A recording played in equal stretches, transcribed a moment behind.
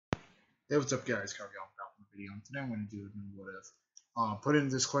Hey, what's up, guys? Carry on about the video. Today I'm going to do a new what if. Put in a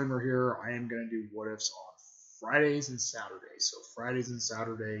disclaimer here. I am going to do what ifs on Fridays and Saturdays. So Fridays and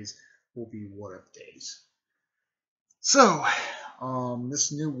Saturdays will be what if days. So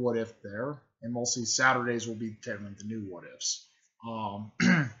this new what if there, and mostly Saturdays will be technically the new what ifs.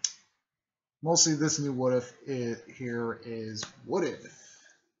 Mostly this new what if here is what if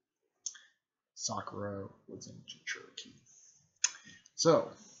Sakura was in Jinchuuriki. So.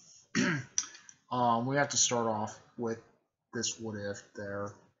 We have to start off with this what if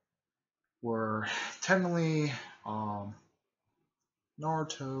there, where technically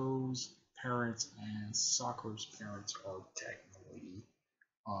Naruto's parents and Sakura's parents are technically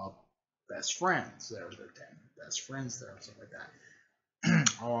best friends. They're technically best friends there, and stuff like that.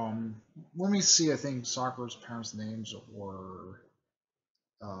 Let me see. I think Sakura's parents' names were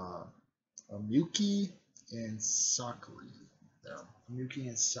Miyuki and Sakura. There, Miyuki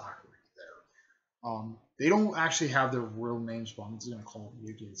and Sakura. They don't actually have their real names, but I'm just gonna call them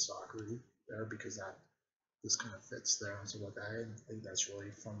Yuki and Sakura there because that this kind of fits there and stuff like that. I think that's really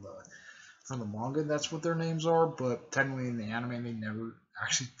from the manga. That's what their names are, but technically in the anime they never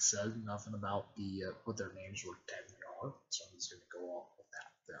actually said nothing about the what their names were technically are. So I'm just gonna go off with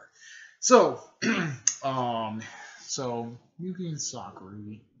that there. So so Yuki and Sakura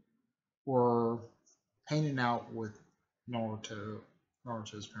were hanging out with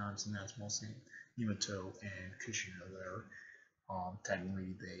Naruto's parents, and that's mostly Yamato and Kushina there.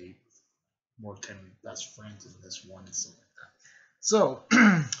 Technically, they were technically best friends in this one and stuff like that. So,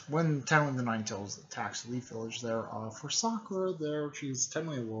 when technically the Nine Tails attacks Leaf Village there, for Sakura there, she's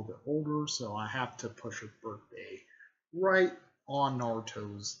technically a little bit older, so I have to push her birthday right on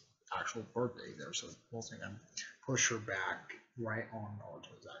Naruto's actual birthday there. So, mostly I'm push her back right on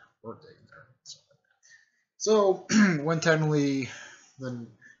Naruto's actual birthday there. So, when technically the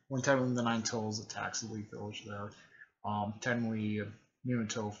Nine Tails attacks the Leaf Village there, technically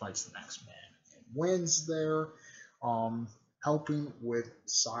Minato fights the next man and wins there, helping with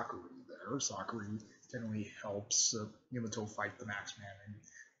Sakura there. Sakura technically helps Minato fight the next man, and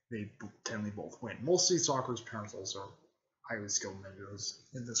they technically both win. Mostly Sakura's parents also are highly skilled ninjas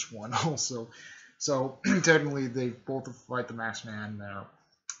in this one also. So technically they both fight the Max Man there,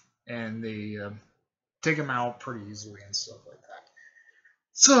 and they take him out pretty easily and stuff like that.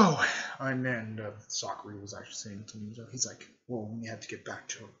 So, and then Sakura was actually saying to me, he's like, well, we have to get back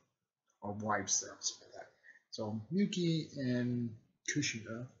to our wives there and stuff like that. So, Miyuki and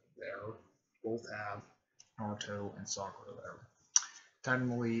Kushina there both have Naruto and Sakura there.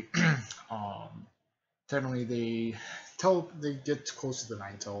 Technically, they get close to the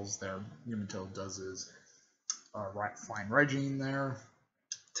Nine Tails there. Yamato does his find Regine there,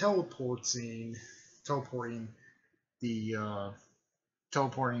 teleporting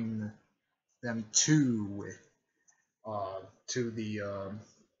them to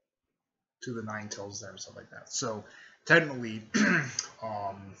the Nine Tails there and stuff like that. So technically,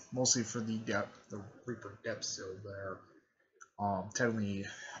 mostly for the Reaper depth still there. Technically,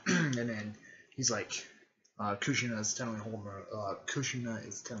 and then he's like, Kushina is technically holding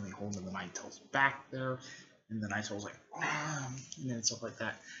the Nine Tails back there, and the Nine Tails like, and then stuff like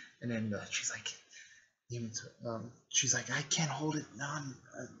that, and then she's like, she's like, I can't hold it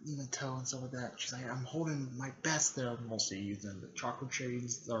Yamato and stuff like that. She's like, I'm holding my best there, mostly using the chakra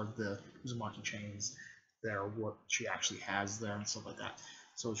chains or the Uzumaki chains there, what she actually has there and stuff like that.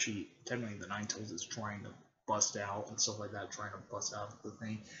 So she technically the Nine Tails is trying to bust out and stuff like that, trying to bust out the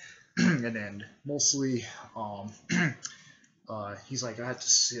thing. And then mostly he's like, I had to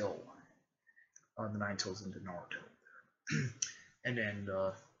seal the Nine Tails into Naruto. And then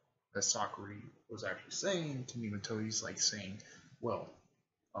that Sakura was actually saying to Minato, he's like saying, well,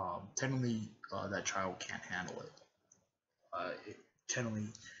 technically that child can't handle it. Technically,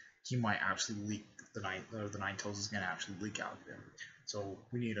 he might actually leak the Nine Tails is gonna actually leak out of him. So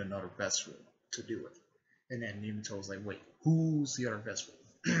we need another vessel to do it. And then Minato was like, wait, who's the other vessel?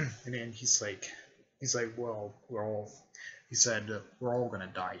 And then he's like, well, we're all gonna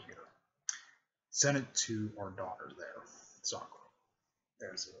die here. Send it to our daughter there, Sakura.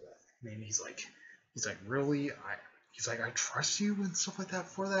 There's that. And he's like, really? I trust you and stuff like that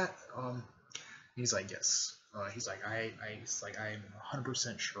for that. He's like, yes. He's like, I'm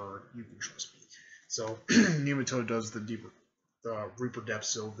 100% sure you can trust me. So Yamato does the Reaper Depth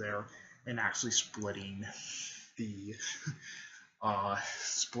Seal there, and actually splitting the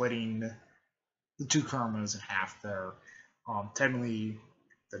two Kurmas in half there. Technically,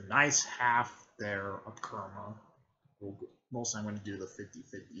 the nice half there of Kurama will mostly I'm going to do the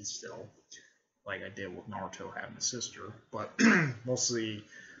 50-50 still, like I did with Naruto having a sister, but mostly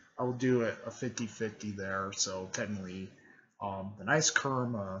I will do it a 50-50 there. So technically, the nice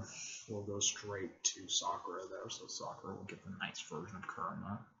Kurama will go straight to Sakura there. So Sakura will get the nice version of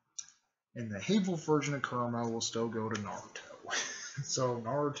Kurama. And the hateful version of Kurama will still go to Naruto. So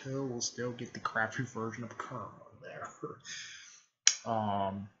Naruto will still get the crappy version of Kurama there.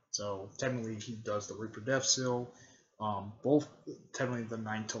 So technically he does the Reaper Death Seal. Both technically the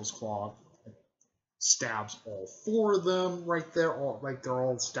Nine Tails Claw stabs all four of them right there, all like they're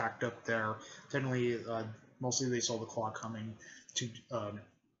all stacked up there. Technically, mostly they saw the claw coming to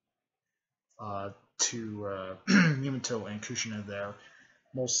Yamato and Kushina there.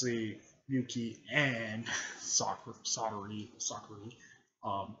 Mostly Yuki and Sakura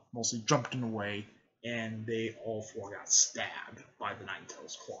mostly jumped in the way, and they all four got stabbed by the Nine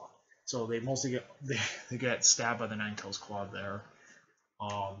Tails Claw. So they mostly get stabbed by the Nine Tails Claw there.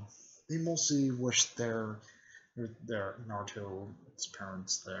 They mostly wish their Naruto's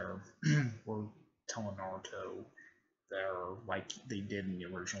parents there were telling Naruto there, like they did in the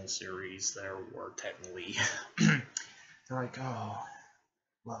original series, there were technically they're like, oh,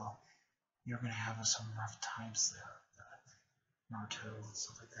 well, you're gonna have some rough times there, Naruto and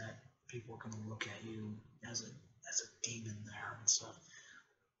stuff like that. People are gonna look at you as a demon there and stuff.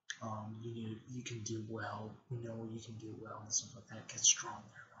 You can do well. We know you can do well and stuff like that. Get strong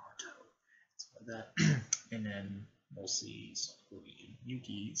there, Naruto. Stuff like that. And then we'll see Sakura and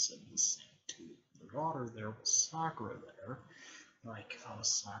Yuki said the same to their daughter there with Sakura there. Like, oh,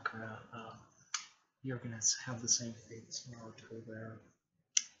 Sakura, you're gonna have the same fate as Naruto there.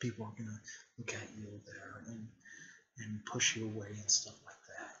 People are gonna look at you there and push you away and stuff like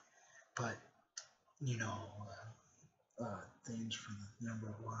that. But you know, things from the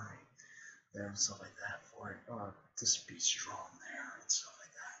number one there and stuff like that for it. Just be strong there and stuff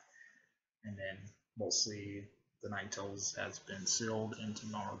like that. And then mostly the Nine Tails has been sealed into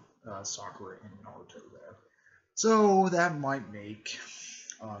Sakura and Naruto there. So that might make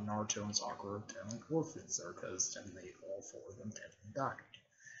Naruto and Sakura technically orphans there, because technically all four of them technically died.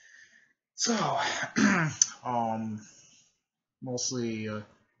 So, mostly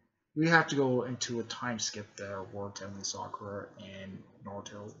we have to go into a time skip there where technically Sakura and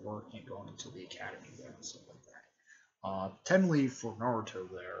Naruto weren't going into the academy there and stuff like that. Technically for Naruto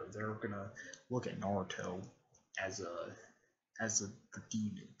there, they're gonna look at Naruto as the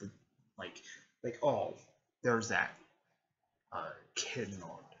demon, like oh, there's that kid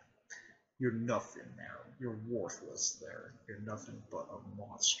Naruto. You're nothing there. You're worthless there. You're nothing but a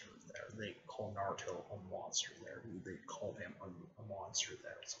monster there. They call Naruto a monster there. They call him a monster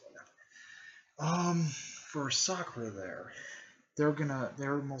there. So for Sakura there,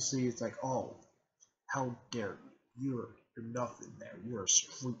 they're mostly, it's like, oh, how dare you? You're nothing there. You're a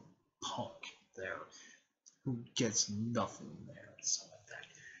street punk there who gets nothing there. So like that.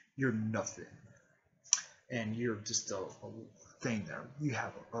 You're nothing there. And you're just a thing there. You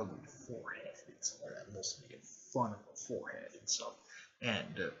have an ugly forehead and stuff like that. Mostly making fun of a forehead and stuff.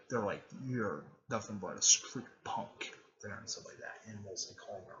 And they're like, you're nothing but a street punk there and stuff like that. And mostly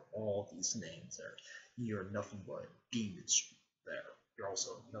calling her all these names there. You're nothing but a demon there. You're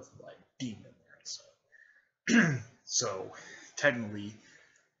also nothing but a demon there. So technically,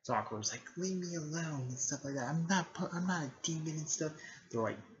 Sakura's like, leave me alone and stuff like that. I'm not a demon and stuff. They're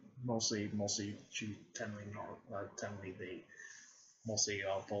like, mostly she technically they mostly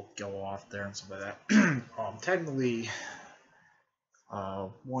both go off there and stuff like that. Technically,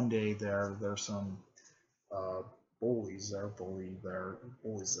 one day there's some bullies there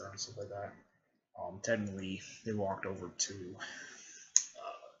and stuff like that. Technically they walked over to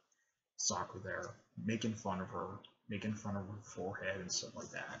Sakura there, making fun of her forehead and stuff like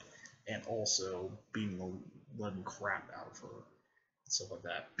that, and also letting crap out of her and stuff like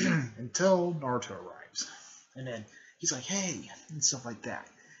that until Naruto arrives, and then he's like, hey, and stuff like that,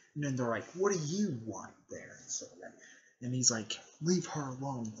 and then they're like, what do you want there and stuff like that, and he's like, leave her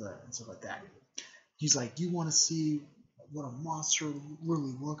alone there and stuff like that. He's like, you want to see what a monster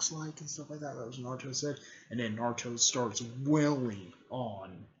really looks like and stuff like that. That was what Naruto said, and then Naruto starts wailing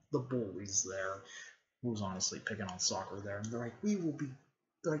on the bullies there, who was honestly picking on Sakura there, and they're like,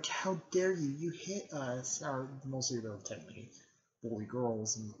 they're like, how dare you? You hit us. Or mostly they're technically bully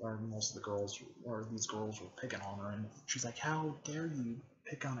girls, or most of the girls, or these girls were picking on her, and she's like, how dare you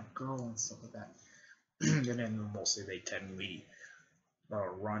pick on a girl and stuff like that. And then mostly they technically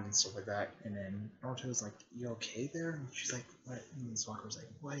run and stuff like that, and then Naruto's like, you okay there? And she's like, what? And Sakura's like,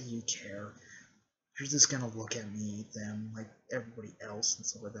 why do you care? You're just gonna look at me, them, like everybody else and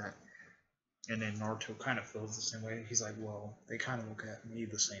stuff like that. And then Naruto kind of feels the same way. He's like, well, they kind of look at me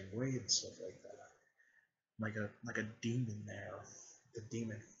the same way and stuff like that. Like a demon there. the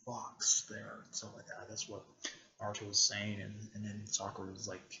demon fox there and stuff like that. That's what Naruto was saying, and then Sakura was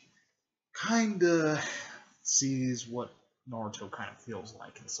like, kinda sees what Naruto kind of feels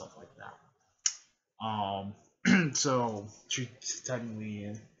like and stuff like that. So she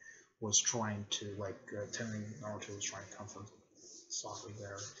technically was trying to technically Naruto was trying to comfort Sakura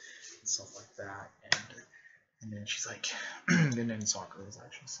there and stuff like that, and then she's like, and then Sakura was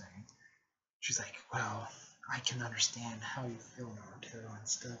actually saying, she's like, well, I can understand how you feel, Naruto, and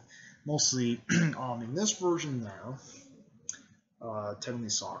stuff. Mostly, in this version now, technically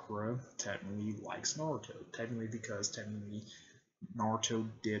Sakura technically likes Naruto. Technically because technically Naruto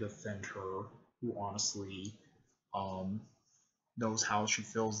did offend her, who honestly, knows how she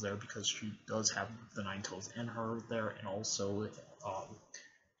feels there because she does have the Nine Tails in her there, and also,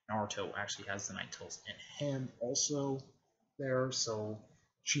 Naruto actually has the Nine Tails in him also there, so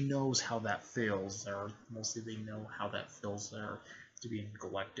she knows how that feels there. Mostly they know how that feels there to be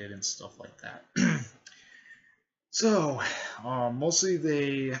neglected and stuff like that. So, mostly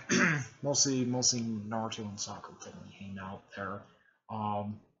they, mostly Naruto and Sakura technically hang out there.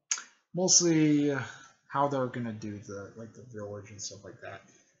 Mostly how they're gonna do the village and stuff like that.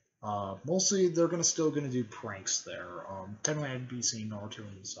 Mostly they're still gonna do pranks there. Technically I'd be seeing Naruto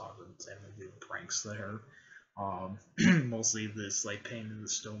and Sakura doing pranks there. Mostly this painting the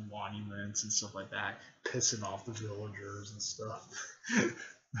stone monuments and stuff like that, pissing off the villagers and stuff.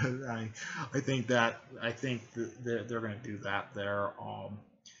 I think that they're gonna do that there.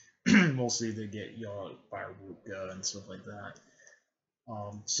 Mostly they get yelled by Ruka and stuff like that.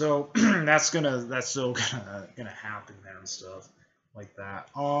 So that's still gonna happen there and stuff like that.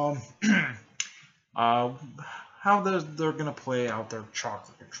 How they're gonna play out their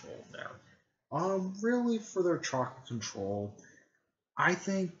chakra control there. Really for their chakra control, I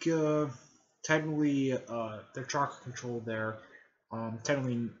think technically their chakra control there.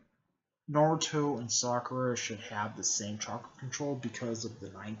 Technically Naruto and Sakura should have the same chakra control because of the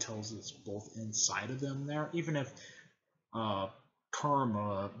Nine Tails is both inside of them there. Even if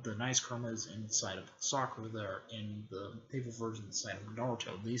Karma, the nice Karma is inside of Sakura there, in the paper version inside of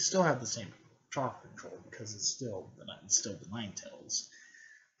Naruto, they still have the same chakra control because it's still the Nine Tails.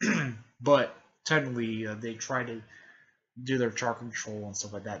 But technically, they try to do their chakra control and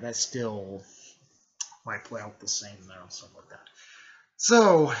stuff like that. That still might play out the same there and stuff like that.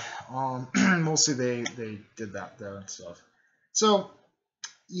 So, mostly they did that there and stuff. So,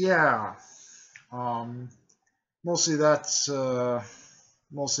 yeah. Mostly that's they're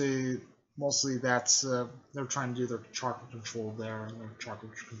trying to do their chakra control there, and their chakra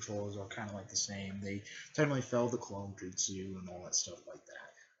controls are kind of like the same. They technically failed the clone jutsu and all that stuff like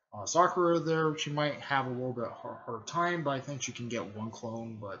that. Sakura there, she might have a little bit harder time, but I think she can get one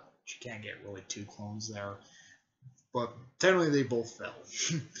clone, but she can't get really two clones there. But technically they both fell,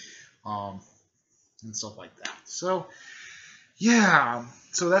 and stuff like that. So yeah,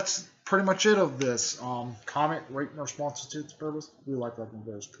 so that's pretty much it of this. Comment, rate, and response to its purpose. If you like my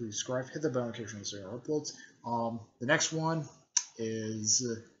videos, please subscribe. Hit the bell notification to see our uploads. The next one is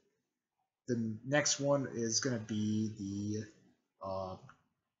gonna be the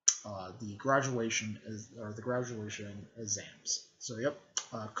graduation exams. So yep.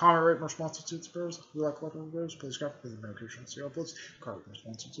 Comment, rate, and response to its purpose. If you like my videos, please subscribe. Hit the bell notification to see our uploads. Comment, rate,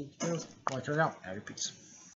 and response to its purpose. Like, turn out. Have your peace.